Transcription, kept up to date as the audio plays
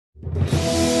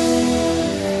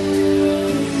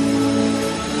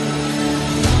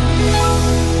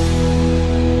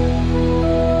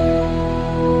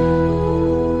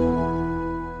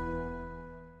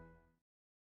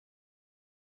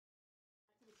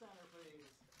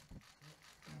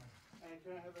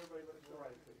can I have everybody look to the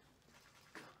right, please?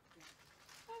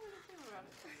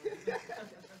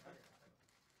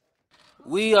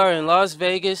 We are in Las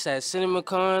Vegas at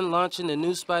CinemaCon launching the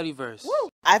new Spideyverse.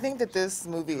 I think that this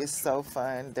movie is so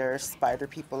fun. There are spider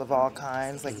people of all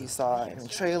kinds, like you saw in the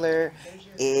trailer.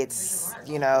 It's,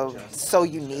 you know, so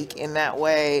unique in that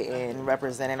way and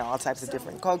representing all types of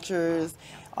different cultures,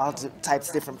 all types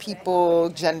of different people,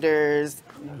 genders,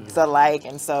 the like.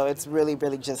 And so it's really,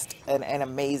 really just an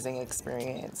amazing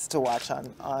experience to watch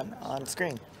on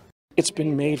screen. It's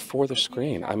been made for the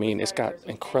screen. I mean, it's got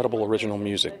incredible original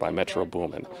music by Metro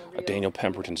Boomin. Daniel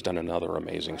Pemberton's done another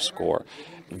amazing score.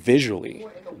 Visually,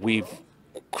 we've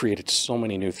created so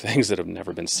many new things that have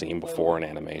never been seen before in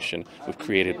animation. We've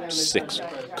created 6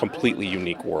 completely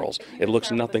unique worlds. It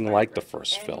looks nothing like the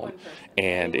first film.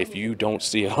 And if you don't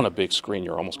see it on a big screen,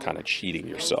 you're almost kind of cheating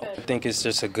yourself. I think it's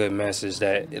just a good message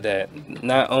that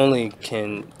not only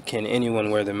can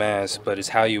anyone wear the mask, but it's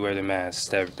how you wear the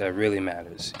mask that really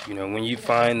matters. You know, when you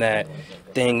find that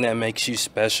thing that makes you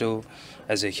special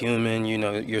as a human, you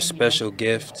know, your special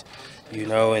gift, you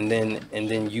know, and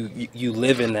then you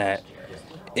live in that.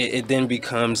 It then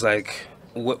becomes like,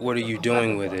 what are you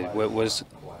doing with it?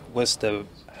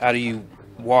 How do you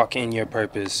walk in your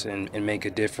purpose and make a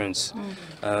difference?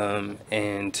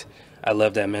 And I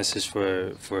love that message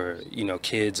for you know,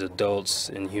 kids, adults,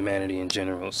 and humanity in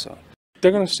general. So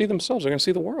they're going to see themselves. They're going to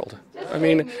see the world. I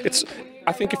mean,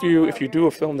 I think if you do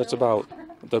a film that's about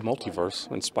the multiverse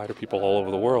and spider people all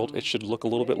over the world, it should look a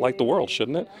little bit like the world,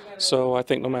 shouldn't it? So I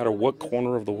think no matter what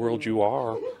corner of the world you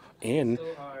are in,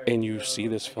 and you see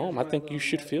this film, I think you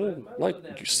should feel like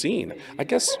you're seen. I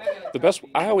guess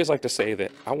I always like to say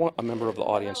that I want a member of the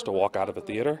audience to walk out of a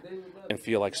theater and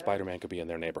feel like Spider-Man could be in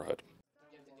their neighborhood.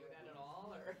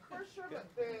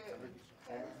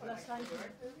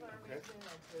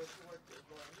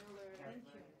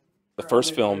 The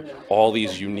first film, all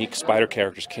these unique spider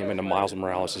characters came into Miles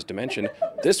Morales' dimension.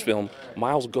 This film,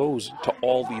 Miles goes to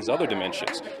all these other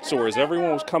dimensions. So whereas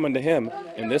everyone was coming to him,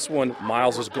 in this one,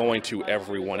 Miles is going to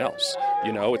everyone else.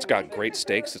 You know, it's got great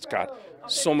stakes. It's got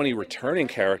so many returning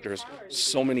characters,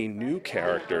 so many new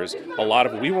characters.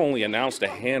 We've only announced a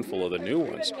handful of the new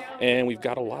ones, and we've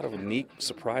got a lot of neat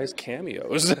surprise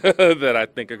cameos that I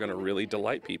think are going to really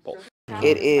delight people.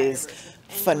 It is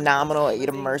phenomenal. It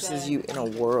immerses you in a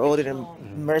world. It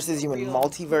immerses you in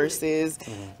multiverses.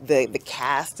 The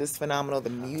cast is phenomenal. The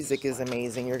music is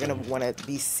amazing. You're going to want to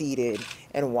be seated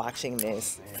and watching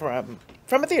this from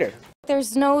a theater.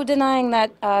 There's no denying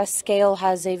that scale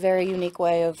has a very unique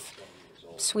way of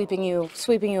sweeping you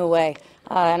away.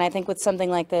 And I think with something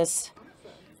like this,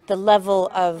 the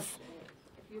level of,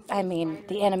 I mean,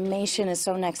 the animation is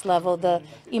so next level, the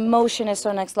emotion is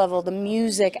so next level, the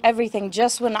music, everything.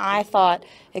 Just when I thought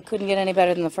it couldn't get any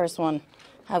better than the first one,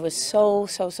 I was so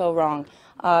wrong.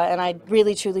 And I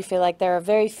really, truly feel like there are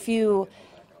very few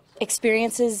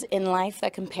experiences in life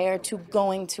that compare to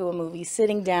going to a movie,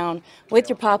 sitting down with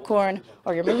your popcorn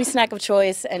or your movie snack of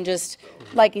choice, and just,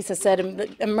 like Issa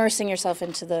said, immersing yourself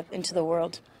into the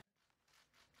world.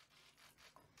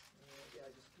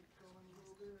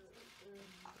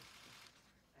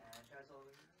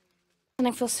 And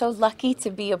I feel so lucky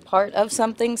to be a part of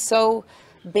something so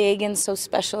big and so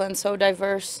special and so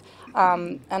diverse.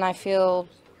 And I feel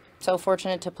so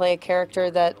fortunate to play a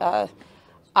character that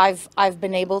I've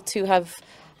been able to have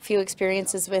few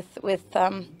experiences with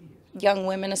young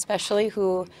women, especially,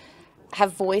 who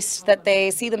have voiced that they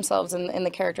see themselves in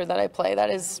the character that I play. That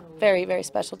is very, very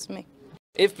special to me.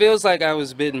 it feels like I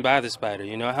was bitten by the spider.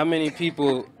 You know, how many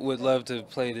people would love to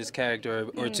play this character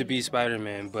or to be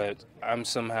Spider-Man, but I'm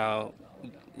somehow,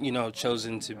 you know,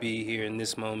 chosen to be here in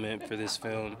this moment for this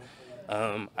film.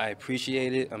 I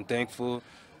appreciate it. I'm thankful.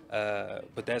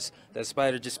 But that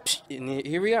spider just, and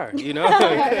here we are, you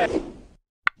know?